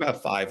 You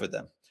have 5 of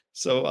them.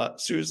 So,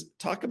 Suze,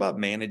 talk about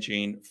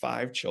managing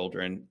 5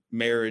 children,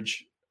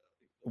 marriage,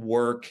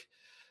 work,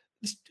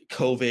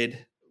 COVID,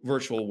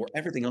 virtual work,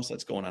 everything else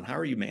that's going on. How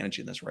are you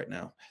managing this right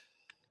now?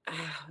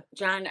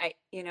 John,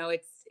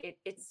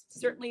 it's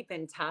certainly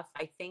been tough.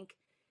 I think,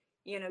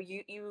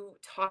 you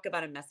talk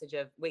about a message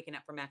of waking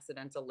up from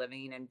accidental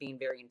living and being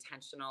very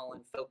intentional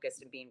and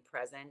focused and being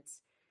present.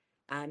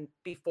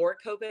 Before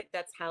COVID,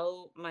 that's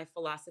how my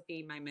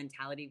philosophy, my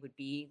mentality would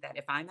be, that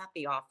if I'm at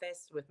the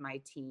office with my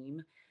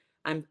team,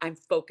 I'm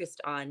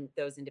focused on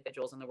those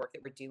individuals and the work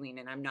that we're doing,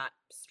 and I'm not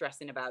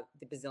stressing about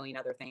the bazillion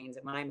other things.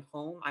 And when I'm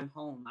home, I'm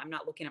home. I'm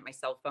not looking at my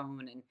cell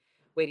phone and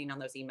waiting on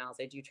those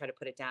emails. I do try to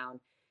put it down.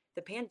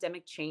 The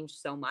pandemic changed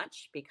so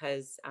much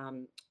because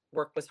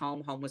work was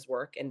home, home was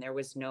work, and there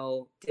was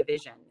no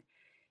division.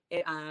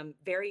 It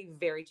very,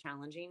 very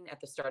challenging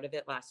at the start of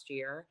it last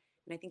year.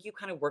 And I think you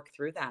kind of work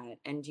through that,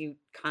 and you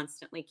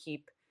constantly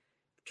keep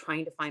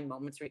trying to find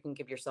moments where you can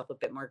give yourself a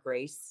bit more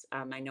grace.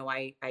 I know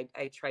I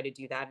try to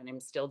do that, and I'm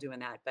still doing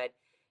that, but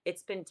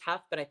it's been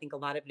tough. But I think a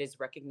lot of it is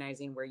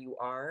recognizing where you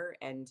are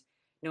and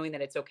knowing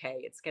that it's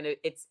okay.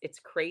 It's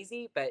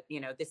crazy, but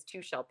this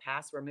too shall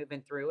pass. We're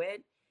moving through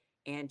it,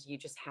 and you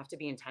just have to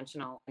be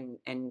intentional and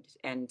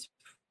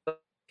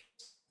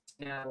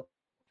you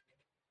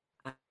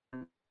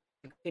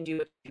can do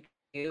what you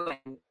do,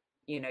 and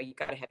you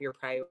got to have your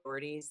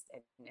priorities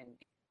and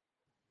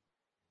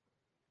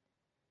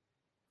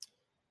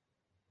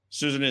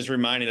Susan is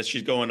reminding us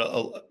she's going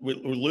we're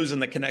losing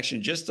the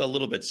connection just a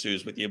little bit,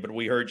 Suze, with you, but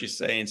we heard you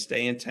saying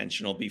stay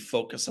intentional, be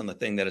focused on the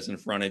thing that is in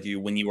front of you.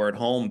 When you are at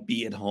home,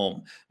 be at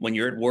home. When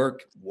you're at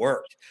work,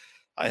 work.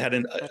 I had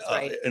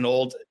an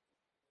old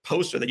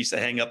poster that used to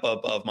hang up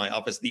above my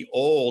office, the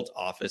old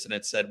office, and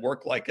it said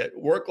work like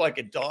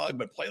a dog,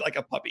 but play like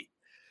a puppy.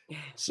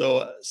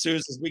 So,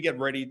 Suze, as we get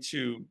ready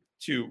to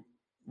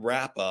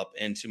wrap up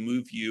and to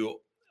move you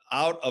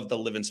out of the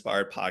Live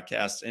Inspired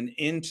podcast and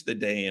into the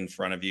day in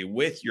front of you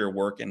with your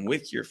work and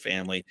with your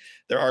family,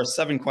 there are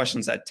 7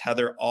 questions that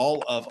tether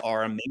all of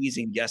our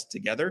amazing guests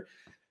together: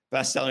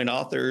 best-selling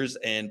authors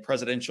and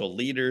presidential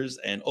leaders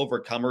and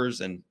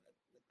overcomers and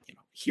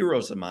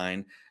heroes of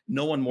mine.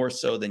 no one more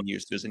so than you,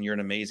 Susan. You're an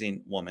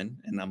amazing woman,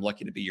 and I'm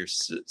lucky to be your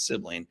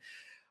sibling.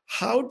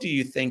 How do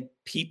you think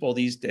people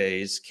these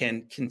days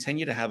can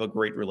continue to have a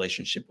great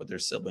relationship with their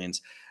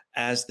siblings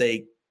as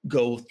they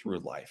go through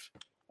life?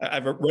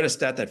 I've read a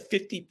stat that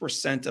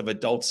 50% of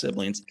adult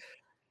siblings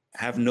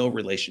have no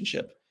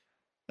relationship.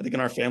 I think in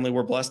our family,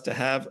 we're blessed to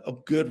have a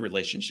good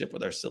relationship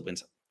with our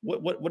siblings.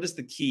 What is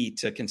the key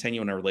to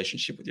continuing a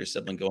relationship with your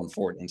sibling going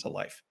forward into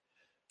life?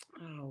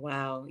 Oh,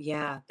 wow.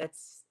 Yeah,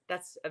 that's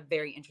a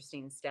very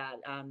interesting stat.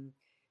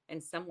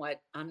 And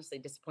somewhat honestly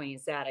disappointing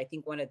stat. I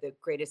think one of the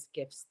greatest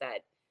gifts that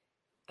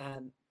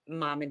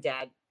mom and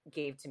dad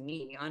gave to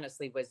me,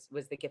 honestly, was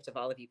the gift of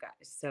all of you guys.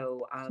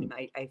 So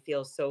I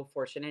feel so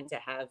fortunate to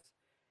have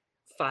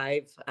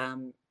 5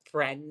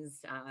 friends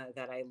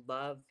that I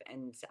love,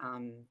 and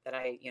that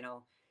I,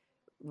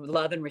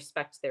 love and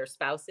respect their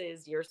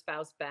spouses, your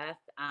spouse, Beth,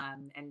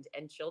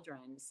 and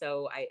children.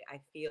 So I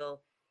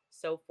feel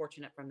so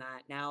fortunate from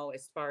that. Now,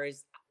 as far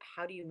as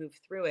how do you move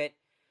through it,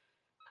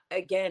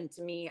 again,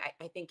 to me,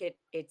 I think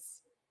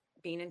it's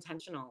being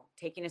intentional,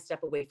 taking a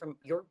step away from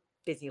your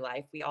busy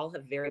life. We all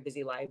have very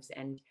busy lives,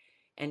 and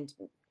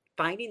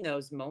finding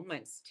those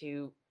moments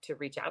to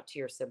reach out to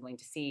your sibling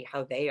to see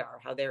how they are,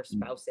 how their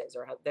spouse is,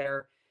 or how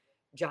their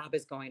job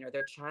is going, or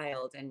their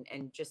child,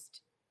 and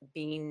just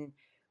being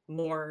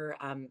more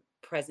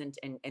present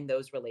in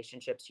those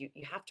relationships. You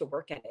have to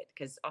work at it,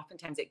 because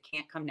oftentimes it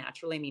can't come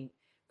naturally. I mean,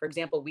 for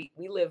example, we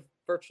live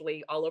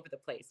virtually all over the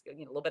place, a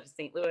little bit of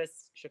St. Louis,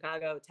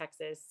 Chicago,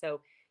 Texas.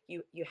 So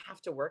you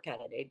have to work at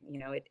it.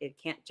 It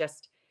can't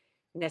just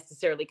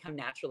necessarily come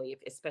naturally,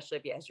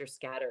 especially as you're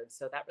scattered.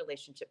 So that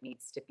relationship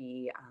needs to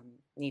be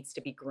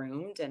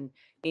groomed, and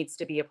needs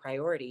to be a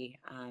priority.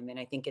 And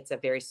I think it's a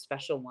very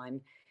special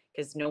one,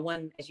 because no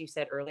one, as you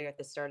said earlier at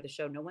the start of the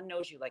show, no one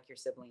knows you like your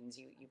siblings.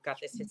 You've got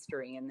this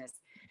history and this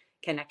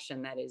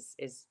connection that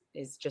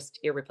is just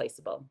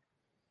irreplaceable.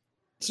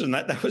 So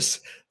that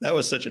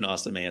was such an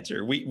awesome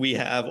answer. We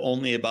have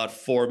only about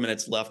 4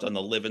 minutes left on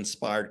the Live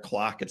Inspired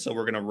clock, and so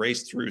we're going to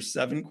race through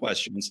 7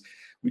 questions.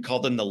 We call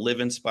them the Live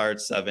Inspired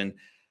 7.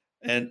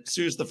 And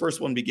Suze, the first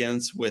one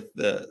begins with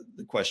the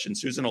question.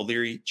 Susan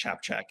O'Leary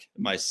Ciapciak,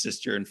 my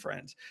sister and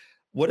friend.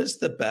 What is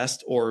the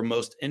best or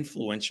most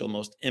influential,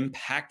 most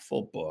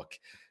impactful book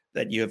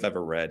that you have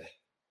ever read?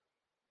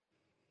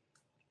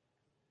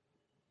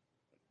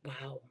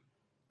 Wow.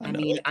 I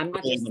mean, I'm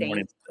not just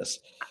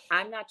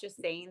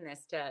saying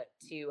this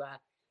to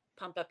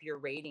pump up your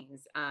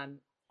ratings. On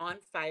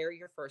Fire,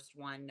 your first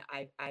one,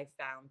 I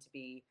found to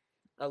be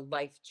a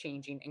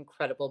life-changing,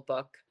 incredible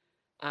book.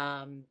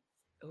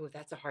 Oh,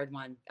 that's a hard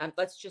one.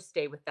 Let's just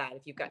stay with that.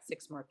 If you've got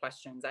 6 more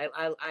questions,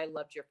 I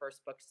loved your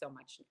first book so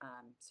much,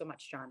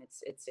 John.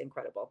 It's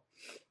incredible.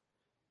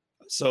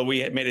 So we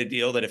had made a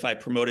deal that if I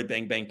promoted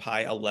Bang Bang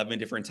Pie 11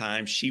 different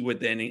times, she would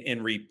then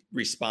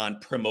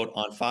respond, promote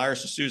On Fire.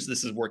 So Suze,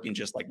 this is working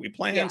just like we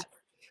planned. Yeah.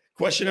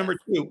 Question number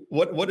 2,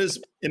 what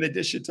is, in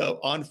addition to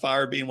On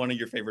Fire being one of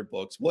your favorite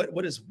books,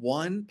 what is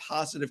one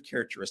positive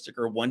characteristic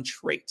or one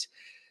trait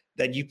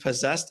that you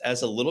possessed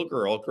as a little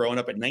girl growing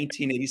up at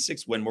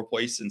 1986 Winmore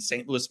Place in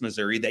St. Louis,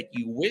 Missouri, that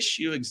you wish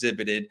you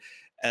exhibited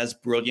as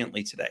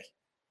brilliantly today?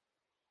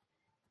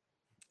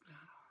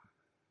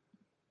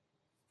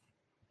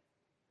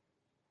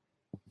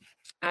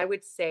 I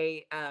would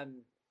say,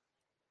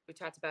 we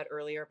talked about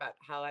earlier about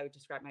how I would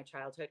describe my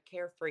childhood,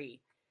 carefree,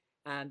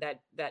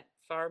 that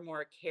far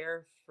more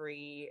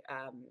carefree,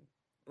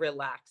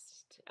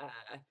 relaxed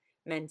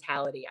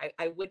mentality.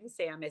 I wouldn't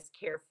say I'm as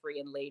carefree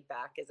and laid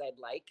back as I'd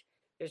like.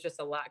 There's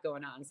just a lot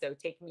going on. So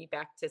taking me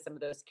back to some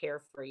of those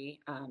carefree,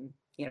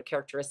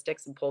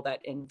 characteristics and pull that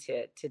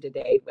into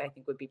today, I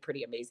think would be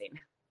pretty amazing.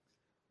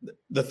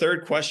 The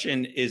third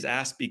question is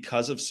asked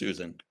because of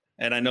Susan.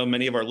 And I know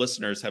many of our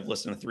listeners have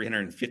listened to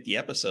 350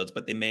 episodes,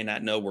 but they may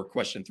not know where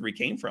question 3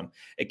 came from.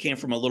 It came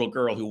from a little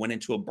girl who went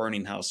into a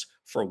burning house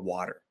for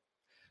water.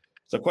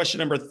 So question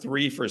number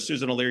 3 for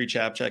Susan O'Leary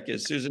Ciapciak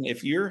is, Susan,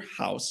 if your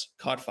house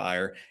caught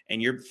fire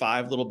and your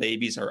 5 little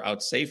babies are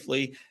out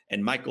safely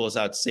and Michael is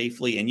out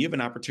safely, and you have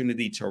an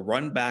opportunity to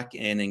run back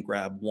in and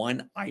grab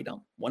one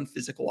item, one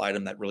physical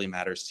item that really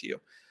matters to you,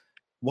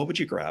 what would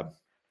you grab?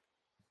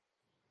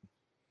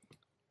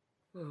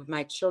 Ooh,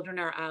 my children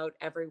are out.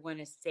 Everyone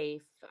is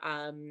safe.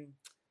 John,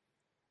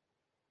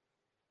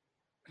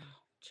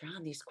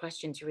 these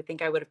questions, you would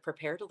think I would have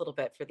prepared a little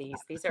bit for these.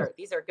 These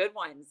are good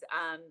ones.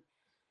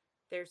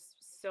 There's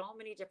so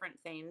many different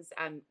things.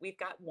 We've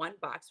got one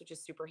box, which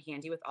is super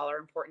handy with all our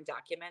important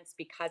documents.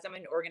 Because I'm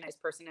an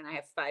organized person and I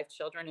have 5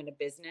 children and a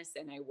business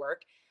and I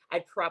work,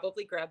 I'd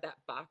probably grab that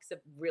box of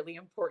really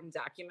important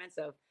documents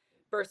of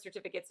birth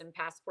certificates and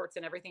passports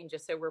and everything,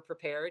 just so we're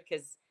prepared,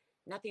 because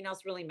nothing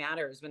else really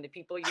matters when the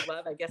people you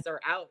love, I guess, are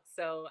out.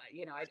 So,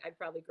 I'd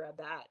probably grab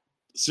that.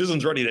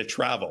 Susan's ready to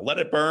travel. Let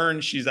it burn.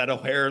 She's at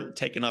O'Hare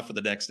taking off for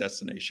the next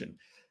destination.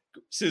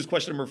 Susan,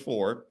 question number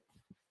 4.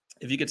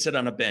 If you could sit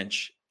on a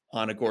bench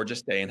on a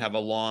gorgeous day and have a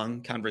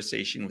long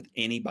conversation with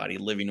anybody,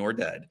 living or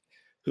dead,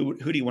 who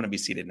do you want to be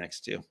seated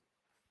next to?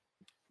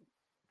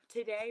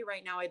 Today,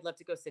 right now, I'd love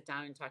to go sit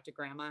down and talk to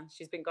Grandma.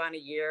 She's been gone a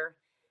year.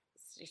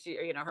 she,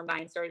 her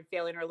mind started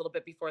failing her a little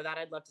bit before that,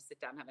 I'd love to sit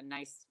down and have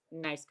a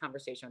nice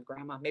conversation with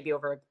Grandma, maybe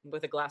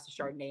with a glass of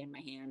Chardonnay in my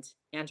hand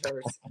and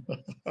hers.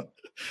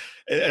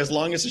 As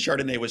long as the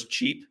Chardonnay was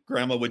cheap,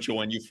 Grandma would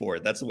join you for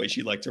it. That's the way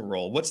she liked to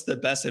roll. What's the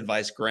best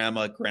advice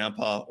Grandma,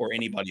 Grandpa, or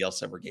anybody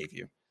else ever gave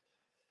you?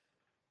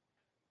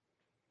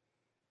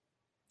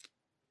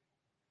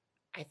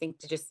 I think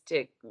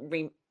to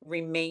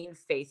remain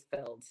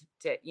faith-filled,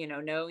 to,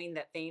 knowing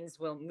that things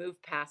will move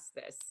past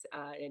this.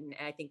 And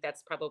I think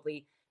that's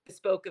probably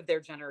bespoke of their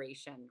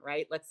generation,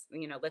 right? Let's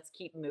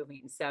keep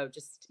moving. So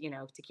just,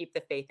 to keep the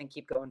faith and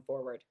keep going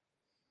forward.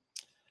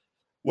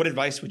 What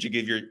advice would you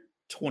give your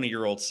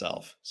 20-year-old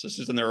self? So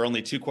Susan, there are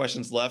only 2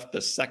 questions left.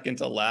 The second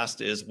to last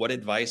is, what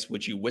advice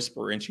would you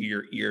whisper into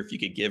your ear if you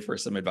could give her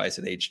some advice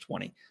at age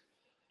 20?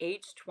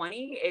 Age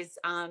 20 is,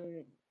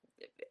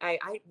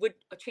 I would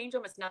change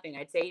almost nothing.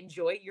 I'd say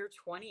enjoy your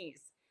 20s,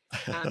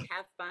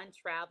 have fun,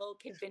 travel,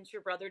 convince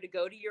your brother to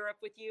go to Europe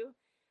with you.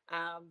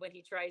 When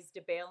he tries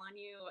to bail on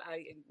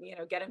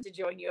you, get him to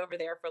join you over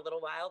there for a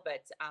little while.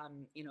 But,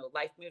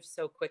 life moves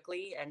so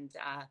quickly, and,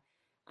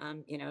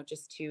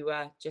 just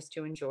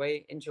to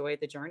enjoy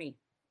the journey.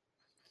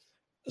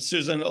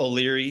 Susan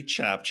O'Leary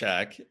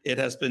Ciapciak, it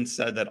has been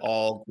said that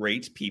all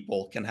great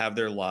people can have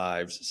their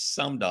lives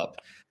summed up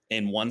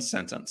in one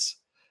sentence.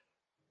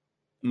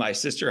 My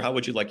sister, how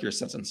would you like your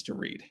sentence to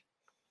read?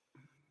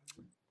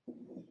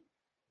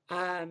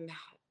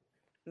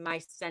 My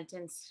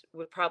sentence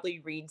would probably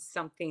read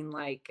something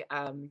like,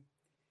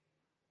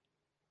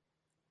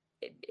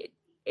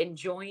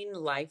 enjoying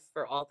life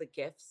for all the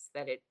gifts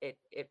that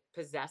it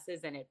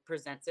possesses and it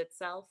presents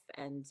itself,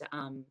 and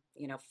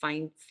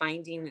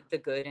finding the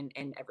good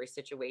in every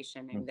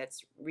situation. And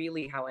that's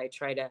really how I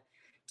try to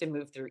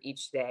move through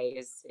each day,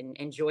 is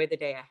enjoy the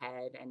day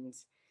ahead, and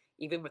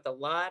even with a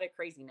lot of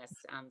craziness,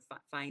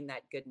 find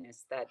that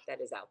goodness that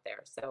is out there.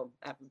 So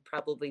that would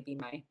probably be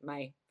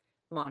my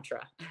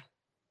mantra.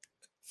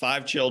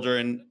 5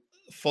 children,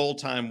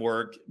 full-time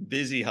work,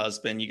 busy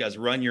husband. You guys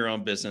run your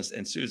own business.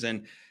 And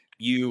Susan,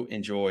 you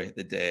enjoy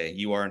the day.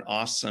 You are an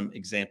awesome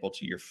example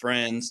to your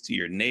friends, to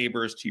your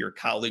neighbors, to your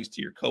colleagues,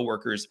 to your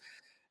coworkers,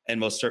 and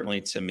most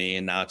certainly to me,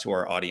 and now to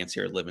our audience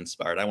here at Live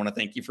Inspired. I want to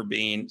thank you for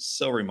being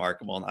so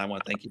remarkable, and I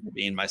want to thank you for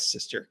being my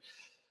sister.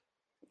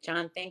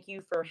 John, thank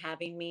you for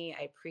having me.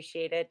 I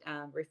appreciate it.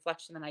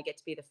 Reflection that I get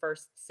to be the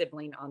first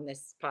sibling on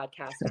this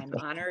podcast. I'm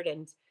honored,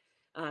 and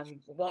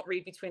won't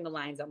read between the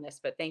lines on this,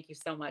 but thank you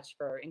so much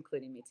for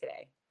including me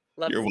today.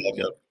 You're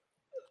welcome.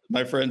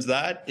 My friends,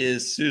 that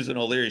is Susan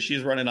O'Leary.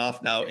 She's running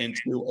off now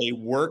into a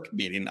work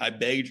meeting. I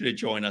begged you to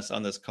join us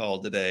on this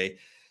call today.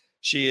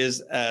 She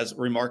is as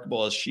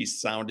remarkable as she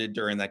sounded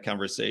during that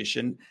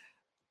conversation.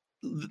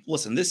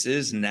 Listen, this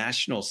is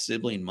National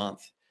Sibling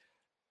Month.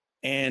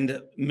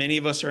 And many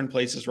of us are in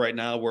places right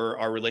now where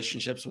our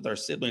relationships with our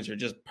siblings are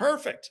just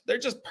perfect. They're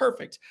just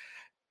perfect.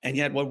 And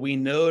yet what we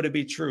know to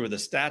be true, the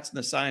stats and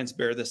the science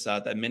bear this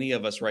out, that many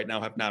of us right now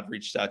have not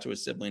reached out to a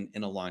sibling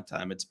in a long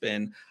time. It's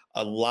been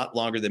a lot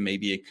longer than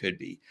maybe it could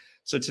be.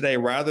 So today,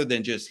 rather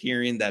than just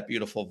hearing that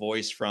beautiful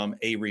voice from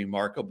a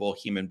remarkable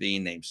human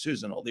being named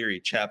Susan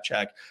O'Leary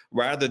Ciapciak,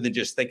 rather than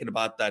just thinking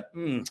about that,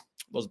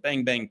 those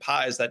bang bang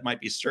pies that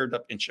might be served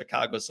up in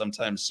Chicago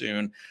sometime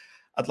soon,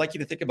 I'd like you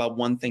to think about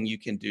one thing you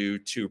can do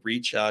to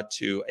reach out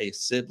to a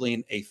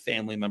sibling, a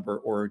family member,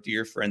 or a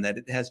dear friend that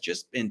it has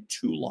just been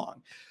too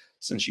long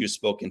since you've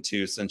spoken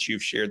to, since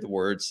you've shared the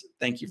words.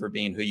 Thank you for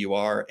being who you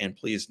are. And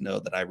please know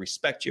that I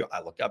respect you,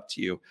 I look up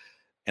to you,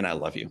 and I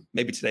love you.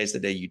 Maybe today's the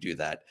day you do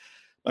that.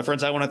 My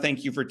friends, I want to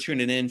thank you for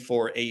tuning in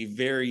for a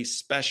very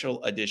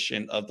special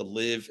edition of the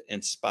Live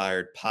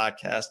Inspired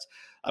podcast.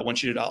 I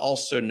want you to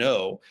also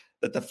know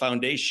that the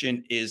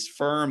foundation is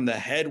firm, the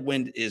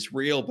headwind is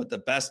real, but the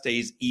best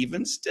days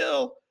even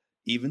still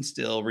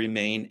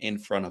remain in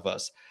front of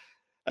us.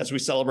 As we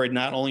celebrate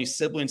not only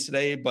siblings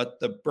today, but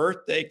the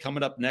birthday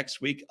coming up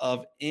next week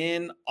of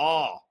In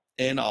Awe.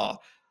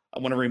 I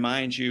want to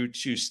remind you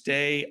to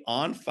stay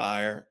on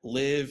fire,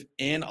 live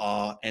in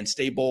awe, and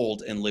stay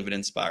bold and live it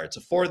inspired.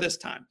 So for this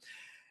time,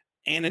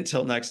 and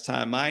until next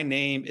time, my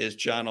name is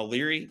John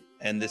O'Leary,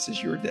 and this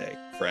is your day.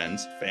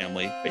 Friends,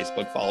 family,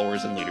 Facebook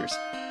followers, and leaders,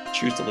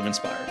 choose to live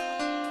inspired.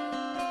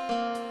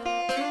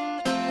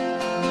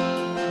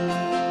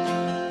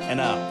 And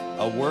now,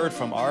 a word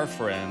from our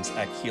friends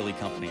at Keeley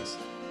Companies.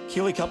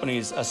 Keeley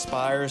Companies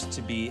aspires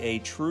to be a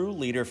true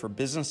leader for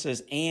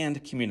businesses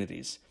and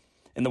communities.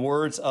 In the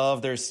words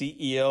of their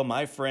CEO,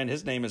 my friend,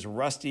 his name is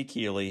Rusty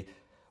Keeley,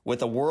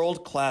 with a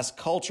world-class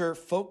culture,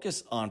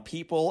 focus on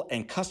people,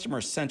 and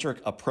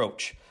customer-centric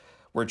approach.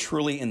 We're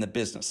truly in the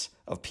business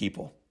of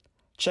people.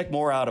 Check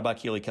more out about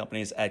Keeley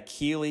Companies at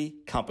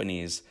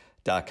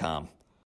KeeleyCompanies.com.